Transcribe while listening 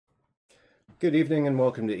Good evening and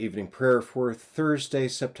welcome to evening prayer for Thursday,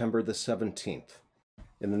 September the 17th.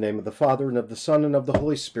 In the name of the Father, and of the Son, and of the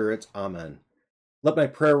Holy Spirit. Amen. Let my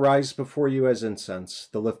prayer rise before you as incense,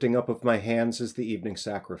 the lifting up of my hands as the evening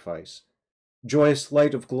sacrifice. Joyous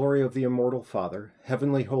light of glory of the immortal Father,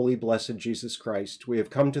 heavenly, holy, blessed Jesus Christ, we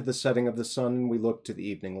have come to the setting of the sun, and we look to the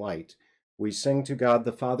evening light. We sing to God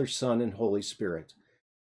the Father, Son, and Holy Spirit.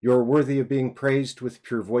 You are worthy of being praised with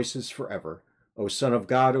pure voices forever. O Son of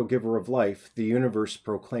God, O Giver of life, the universe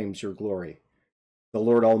proclaims your glory. The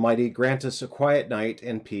Lord Almighty grant us a quiet night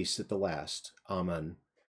and peace at the last. Amen.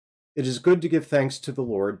 It is good to give thanks to the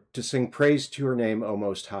Lord, to sing praise to your name, O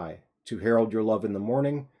Most High, to herald your love in the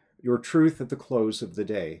morning, your truth at the close of the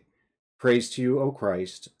day. Praise to you, O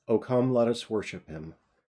Christ. O come, let us worship him.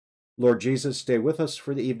 Lord Jesus, stay with us,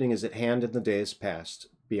 for the evening is at hand and the day is past.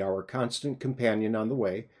 Be our constant companion on the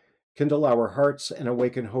way. Kindle our hearts and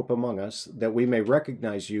awaken hope among us, that we may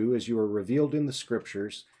recognize you as you are revealed in the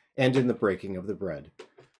Scriptures and in the breaking of the bread.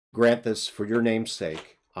 Grant this for your name's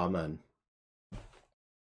sake. Amen.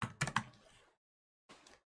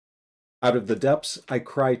 Out of the depths I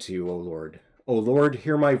cry to you, O Lord. O Lord,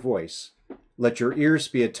 hear my voice. Let your ears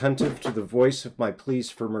be attentive to the voice of my pleas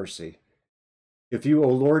for mercy. If you, O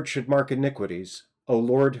Lord, should mark iniquities, O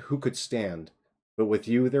Lord, who could stand? But with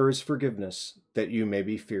you there is forgiveness, that you may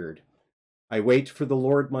be feared. I wait for the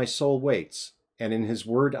Lord, my soul waits, and in his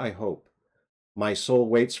word I hope. My soul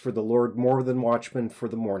waits for the Lord more than watchmen for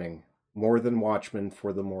the morning, more than watchmen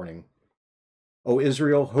for the morning. O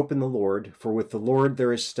Israel, hope in the Lord, for with the Lord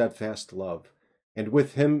there is steadfast love, and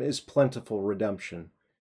with him is plentiful redemption,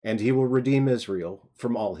 and he will redeem Israel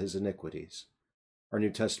from all his iniquities. Our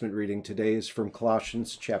New Testament reading today is from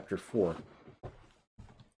Colossians chapter 4.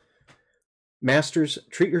 Masters,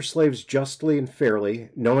 treat your slaves justly and fairly,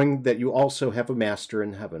 knowing that you also have a master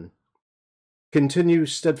in heaven. Continue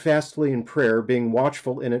steadfastly in prayer, being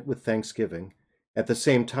watchful in it with thanksgiving. At the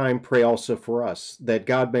same time, pray also for us, that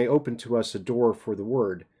God may open to us a door for the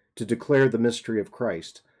word, to declare the mystery of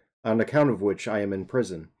Christ, on account of which I am in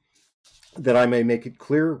prison, that I may make it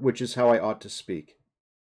clear which is how I ought to speak.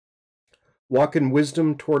 Walk in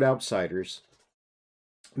wisdom toward outsiders,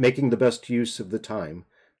 making the best use of the time.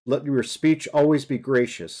 Let your speech always be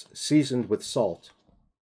gracious, seasoned with salt,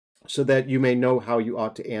 so that you may know how you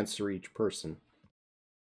ought to answer each person.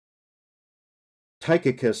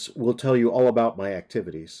 Tychicus will tell you all about my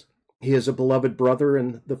activities. He is a beloved brother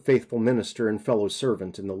and the faithful minister and fellow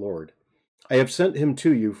servant in the Lord. I have sent him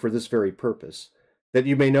to you for this very purpose, that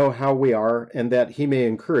you may know how we are, and that he may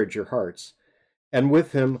encourage your hearts. And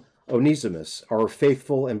with him Onesimus, our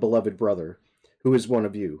faithful and beloved brother, who is one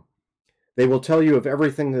of you. They will tell you of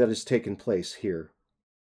everything that has taken place here.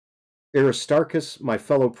 Aristarchus, my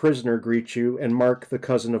fellow prisoner, greets you, and Mark, the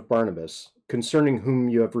cousin of Barnabas, concerning whom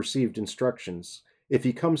you have received instructions. If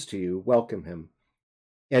he comes to you, welcome him.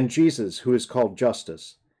 And Jesus, who is called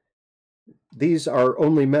Justus. These are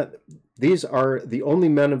the only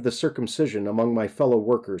men of the circumcision among my fellow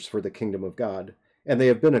workers for the kingdom of God, and they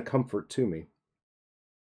have been a comfort to me.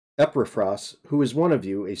 Epaphras, who is one of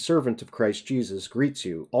you, a servant of Christ Jesus, greets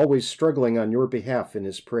you, always struggling on your behalf in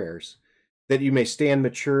his prayers, that you may stand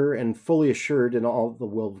mature and fully assured in all the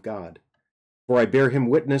will of God. For I bear him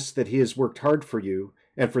witness that he has worked hard for you,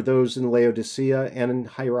 and for those in Laodicea and in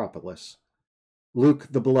Hierapolis. Luke,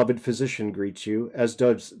 the beloved physician, greets you, as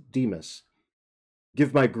does Demas.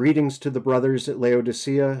 Give my greetings to the brothers at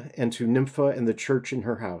Laodicea, and to Nympha and the church in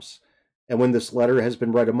her house. And when this letter has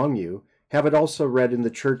been read among you, have it also read in the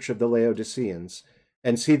church of the Laodiceans,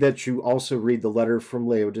 and see that you also read the letter from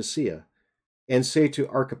Laodicea. And say to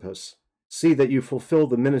Archippus, see that you fulfill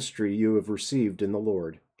the ministry you have received in the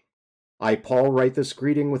Lord. I, Paul, write this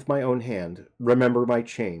greeting with my own hand. Remember my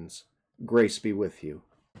chains. Grace be with you.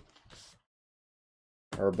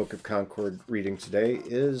 Our Book of Concord reading today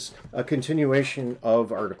is a continuation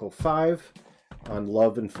of Article 5 on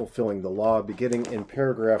love and fulfilling the law, beginning in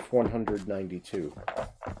paragraph 192.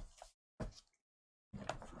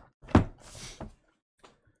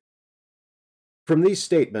 From these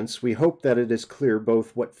statements, we hope that it is clear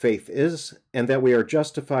both what faith is and that we are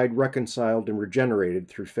justified, reconciled, and regenerated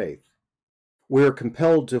through faith. We are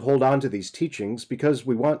compelled to hold on to these teachings because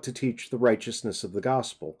we want to teach the righteousness of the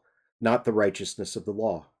gospel, not the righteousness of the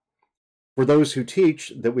law. For those who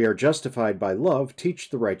teach that we are justified by love teach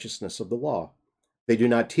the righteousness of the law. They do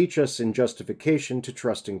not teach us in justification to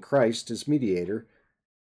trust in Christ as mediator.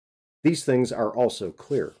 These things are also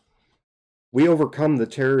clear. We overcome the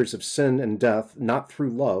terrors of sin and death not through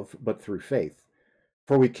love, but through faith.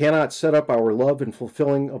 For we cannot set up our love in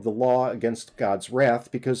fulfilling of the law against God's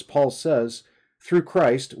wrath, because Paul says, Through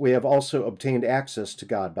Christ, we have also obtained access to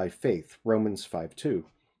God by faith, Romans 5:2.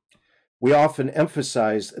 We often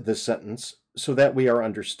emphasize this sentence so that we are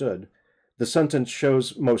understood. The sentence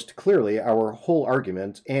shows most clearly our whole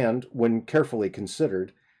argument and, when carefully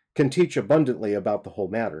considered, can teach abundantly about the whole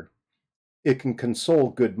matter. It can console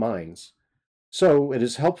good minds. So it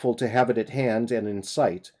is helpful to have it at hand and in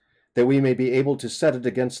sight, that we may be able to set it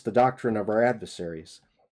against the doctrine of our adversaries.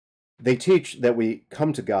 They teach that we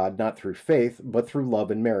come to God not through faith, but through love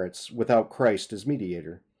and merits, without Christ as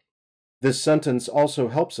mediator. This sentence also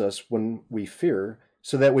helps us when we fear,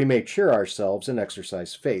 so that we may cheer ourselves and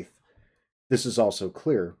exercise faith. This is also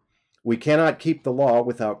clear. We cannot keep the law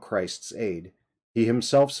without Christ's aid. He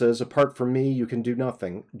himself says, "Apart from me, you can do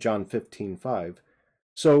nothing," John 15:5.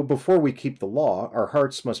 So before we keep the law, our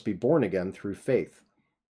hearts must be born again through faith.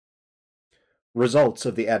 Results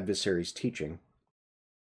of the adversary's teaching.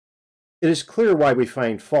 It is clear why we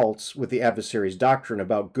find faults with the adversary's doctrine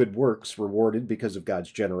about good works rewarded because of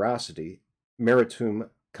God's generosity, meritum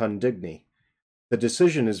condigni. The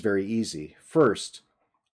decision is very easy. First,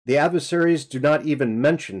 the adversaries do not even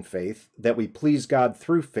mention faith, that we please God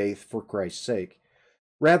through faith for Christ's sake.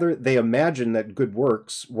 Rather, they imagine that good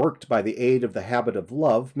works, worked by the aid of the habit of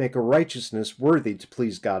love, make a righteousness worthy to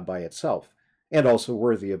please God by itself, and also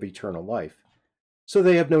worthy of eternal life. So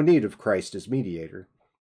they have no need of Christ as mediator.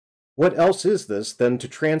 What else is this than to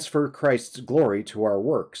transfer Christ's glory to our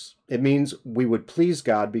works? It means we would please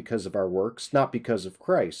God because of our works, not because of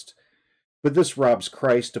Christ. But this robs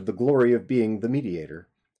Christ of the glory of being the mediator.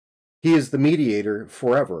 He is the mediator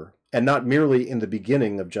forever, and not merely in the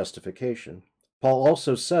beginning of justification. Paul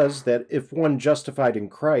also says that if one justified in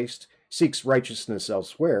Christ seeks righteousness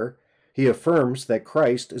elsewhere, he affirms that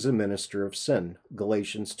Christ is a minister of sin,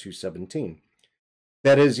 Galatians 2:17.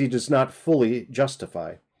 That is, he does not fully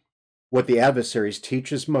justify. What the adversaries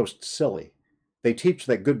teach is most silly. They teach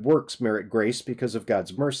that good works merit grace because of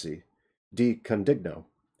God's mercy, de condigno.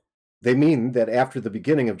 They mean that after the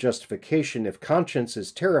beginning of justification, if conscience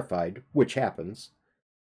is terrified, which happens,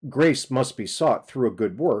 grace must be sought through a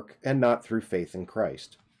good work and not through faith in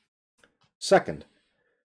Christ. Second,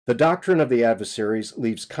 the doctrine of the adversaries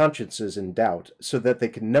leaves consciences in doubt so that they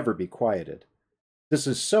can never be quieted. This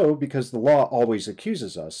is so because the law always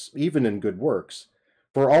accuses us, even in good works,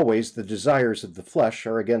 for always the desires of the flesh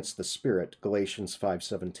are against the Spirit, Galatians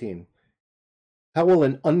 5:17. How will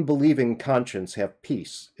an unbelieving conscience have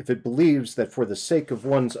peace if it believes that for the sake of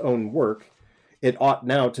one's own work, it ought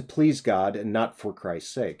now to please God and not for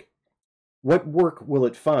Christ's sake? What work will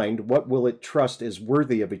it find, what will it trust is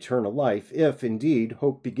worthy of eternal life, if, indeed,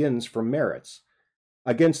 hope begins from merits?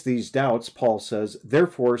 Against these doubts, Paul says,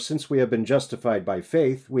 "Therefore, since we have been justified by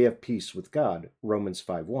faith, we have peace with God," Romans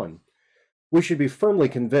 5:1. We should be firmly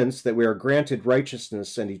convinced that we are granted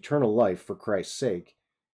righteousness and eternal life for Christ's sake.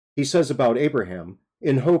 He says about Abraham,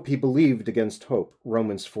 "In hope he believed against hope,"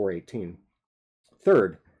 Romans 4:18.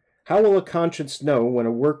 Third, how will a conscience know when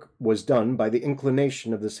a work was done by the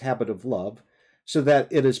inclination of this habit of love, so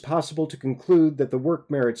that it is possible to conclude that the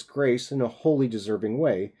work merits grace in a wholly deserving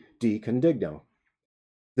way, de condigno?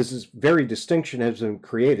 This very distinction has been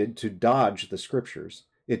created to dodge the Scriptures.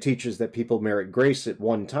 It teaches that people merit grace at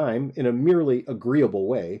one time in a merely agreeable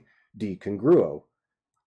way, de congruo,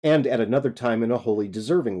 and at another time in a wholly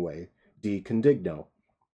deserving way, de condigno.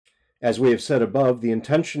 As we have said above, the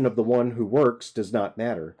intention of the one who works does not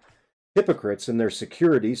matter. Hypocrites in their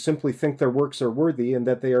security simply think their works are worthy and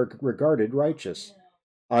that they are regarded righteous.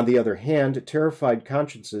 On the other hand, terrified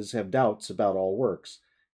consciences have doubts about all works,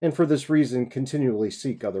 and for this reason continually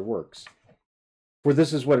seek other works. For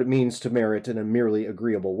this is what it means to merit in a merely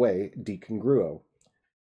agreeable way, de congruo.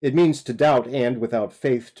 It means to doubt and, without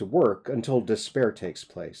faith, to work until despair takes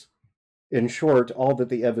place. In short, all that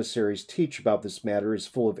the adversaries teach about this matter is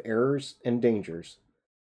full of errors and dangers.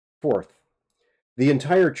 Fourth, the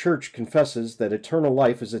entire Church confesses that eternal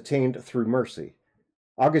life is attained through mercy.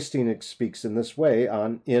 Augustine speaks in this way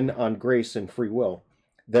on Grace and Free Will.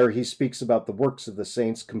 There he speaks about the works of the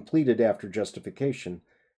saints completed after justification.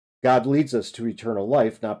 God leads us to eternal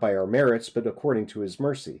life not by our merits, but according to his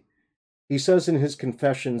mercy. He says in his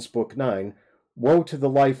Confessions, Book 9, "Woe to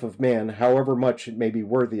the life of man, however much it may be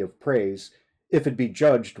worthy of praise, if it be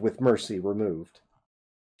judged with mercy removed."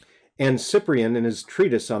 And Cyprian, in his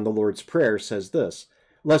treatise on the Lord's Prayer, says this,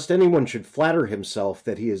 "Lest anyone should flatter himself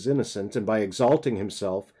that he is innocent, and by exalting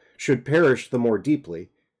himself should perish the more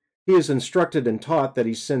deeply, he is instructed and taught that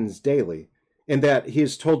he sins daily, and that he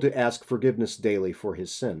is told to ask forgiveness daily for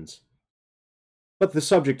his sins." But the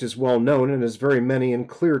subject is well known and has very many and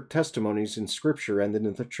clear testimonies in Scripture and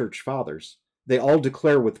in the Church Fathers. They all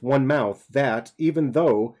declare with one mouth that, even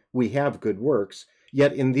though we have good works,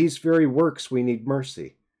 yet in these very works we need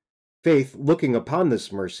mercy. Faith, looking upon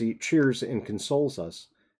this mercy, cheers and consoles us.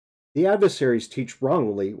 The adversaries teach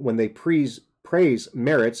wrongly when they praise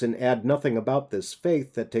merits and add nothing about this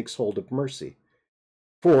faith that takes hold of mercy.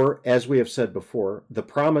 For, as we have said before, the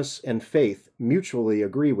promise and faith mutually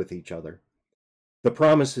agree with each other. The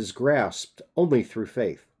promise is grasped only through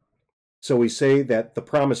faith. So we say that the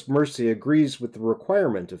promised mercy agrees with the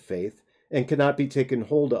requirement of faith and cannot be taken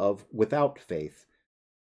hold of without faith.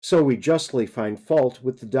 So we justly find fault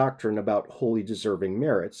with the doctrine about wholly deserving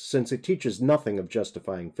merits, since it teaches nothing of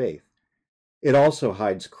justifying faith. It also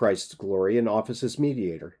hides Christ's glory and office as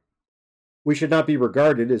mediator. We should not be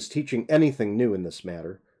regarded as teaching anything new in this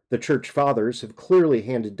matter. The Church Fathers have clearly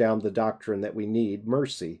handed down the doctrine that we need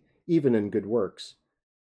mercy, even in good works.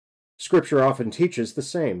 Scripture often teaches the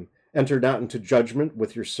same. Enter not into judgment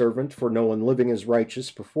with your servant, for no one living is righteous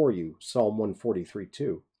before you. Psalm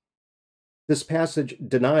 143:2. This passage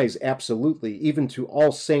denies absolutely, even to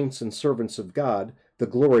all saints and servants of God, the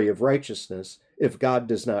glory of righteousness, if God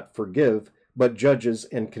does not forgive, but judges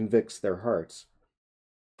and convicts their hearts.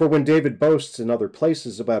 For when David boasts in other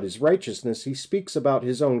places about his righteousness, he speaks about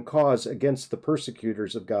his own cause against the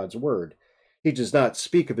persecutors of God's word. He does not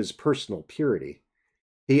speak of his personal purity.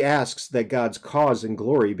 He asks that God's cause and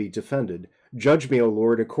glory be defended. Judge me, O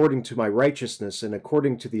Lord, according to my righteousness and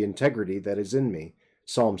according to the integrity that is in me.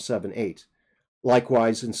 Psalm 7:8.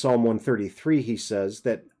 Likewise, in Psalm 133, he says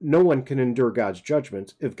that no one can endure God's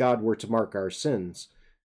judgment if God were to mark our sins.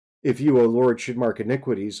 If you, O Lord, should mark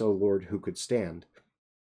iniquities, O Lord, who could stand?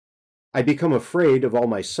 I become afraid of all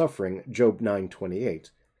my suffering, Job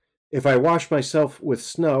 9:28. If I wash myself with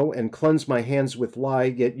snow and cleanse my hands with lye,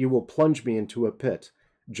 yet you will plunge me into a pit,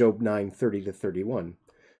 Job 9:30-31.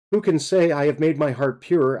 Who can say, I have made my heart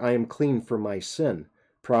pure, I am clean from my sin,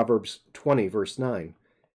 Proverbs 20, verse 9.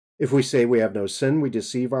 If we say we have no sin, we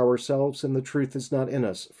deceive ourselves, and the truth is not in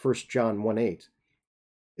us, 1 John 1:8.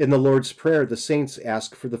 In the Lord's Prayer, the saints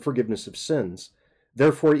ask for the forgiveness of sins.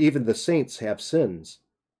 Therefore, even the saints have sins.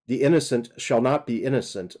 The innocent shall not be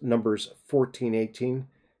innocent, Numbers 14:18,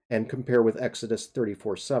 and compare with Exodus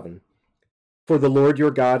 34:7. For the Lord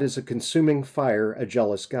your God is a consuming fire, a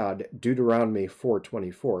jealous God, Deuteronomy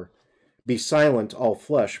 4:24. Be silent, all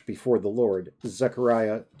flesh, before the Lord,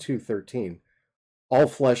 Zechariah 2:13. All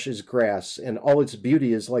flesh is grass, and all its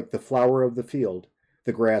beauty is like the flower of the field.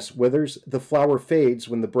 The grass withers, the flower fades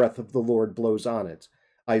when the breath of the Lord blows on it,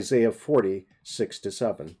 Isaiah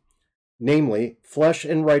 40:6-7. Namely, flesh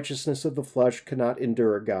and righteousness of the flesh cannot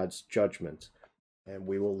endure God's judgment. And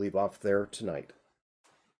we will leave off there tonight.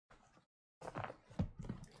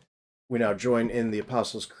 We now join in the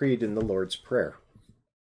Apostles' Creed in the Lord's Prayer.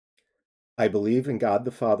 I believe in God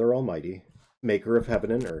the Father Almighty, maker of heaven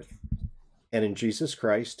and earth, and in Jesus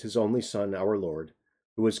Christ, his only Son, our Lord,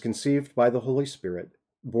 who was conceived by the Holy Spirit,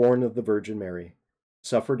 born of the Virgin Mary,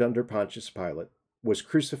 suffered under Pontius Pilate, was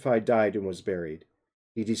crucified, died, and was buried.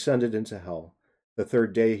 He descended into hell. The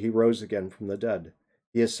third day he rose again from the dead.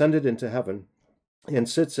 He ascended into heaven and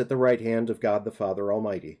sits at the right hand of God the Father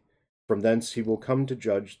Almighty. From thence he will come to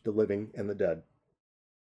judge the living and the dead.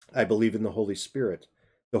 I believe in the Holy Spirit,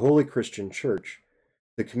 the holy Christian Church,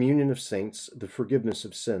 the communion of saints, the forgiveness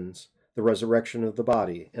of sins, the resurrection of the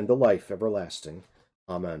body, and the life everlasting.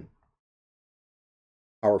 Amen.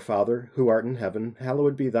 Our Father, who art in heaven,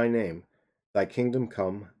 hallowed be thy name. Thy kingdom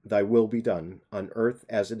come, thy will be done, on earth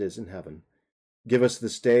as it is in heaven. Give us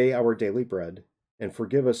this day our daily bread, and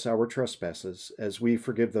forgive us our trespasses, as we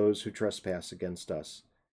forgive those who trespass against us.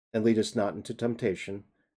 And lead us not into temptation,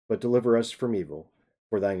 but deliver us from evil.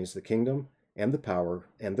 For thine is the kingdom, and the power,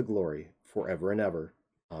 and the glory, forever and ever.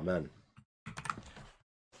 Amen.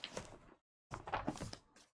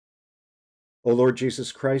 O Lord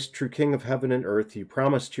Jesus Christ, true King of heaven and earth, you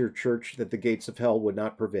promised to your church that the gates of hell would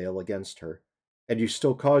not prevail against her, and you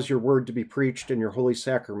still cause your word to be preached and your holy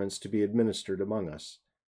sacraments to be administered among us.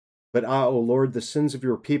 But O Lord, the sins of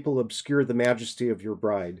your people obscure the majesty of your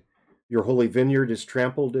bride. Your holy vineyard is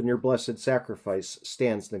trampled, and your blessed sacrifice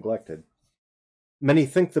stands neglected. Many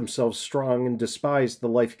think themselves strong and despise the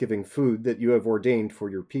life-giving food that you have ordained for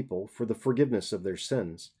your people for the forgiveness of their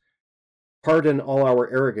sins. Pardon all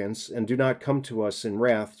our arrogance, and do not come to us in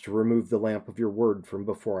wrath to remove the lamp of your word from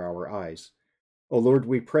before our eyes. O Lord,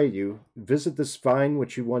 we pray you, visit this vine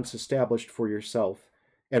which you once established for yourself,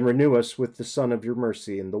 and renew us with the sun of your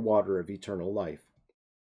mercy and the water of eternal life.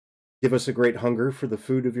 Give us a great hunger for the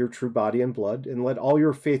food of your true body and blood, and let all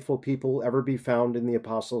your faithful people ever be found in the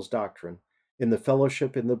apostles' doctrine, in the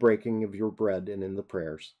fellowship, in the breaking of your bread, and in the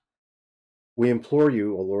prayers. We implore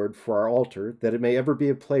you, O Lord, for our altar, that it may ever be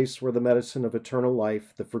a place where the medicine of eternal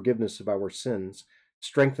life, the forgiveness of our sins,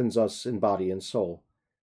 strengthens us in body and soul,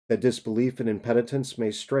 that disbelief and impenitence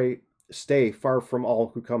may stay far from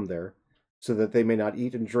all who come there, so that they may not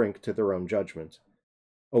eat and drink to their own judgment.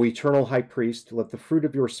 O eternal High Priest, let the fruit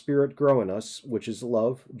of your Spirit grow in us, which is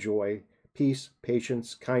love, joy, peace,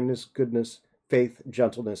 patience, kindness, goodness, faith,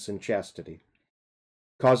 gentleness, and chastity.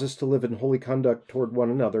 Cause us to live in holy conduct toward one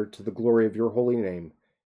another to the glory of your holy name,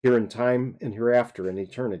 here in time and hereafter in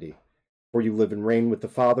eternity. For you live and reign with the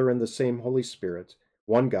Father and the same Holy Spirit,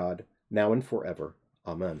 one God, now and forever.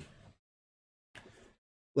 Amen.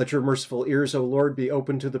 Let your merciful ears, O Lord, be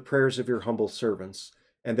open to the prayers of your humble servants,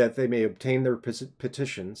 and that they may obtain their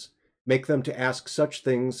petitions, make them to ask such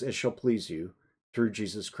things as shall please you, through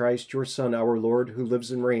Jesus Christ, your Son, our Lord, who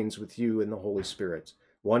lives and reigns with you in the Holy Spirit,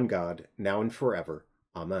 one God, now and forever.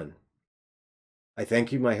 Amen. I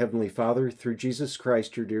thank you, my heavenly Father, through Jesus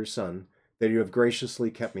Christ, your dear Son, that you have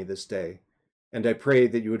graciously kept me this day, and I pray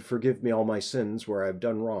that you would forgive me all my sins where I have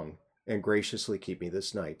done wrong, and graciously keep me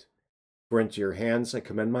this night. For into your hands I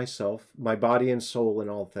commend myself, my body and soul in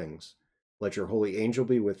all things. Let your holy angel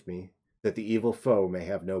be with me, that the evil foe may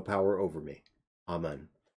have no power over me. Amen.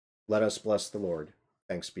 Let us bless the Lord.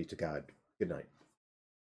 Thanks be to God. Good night.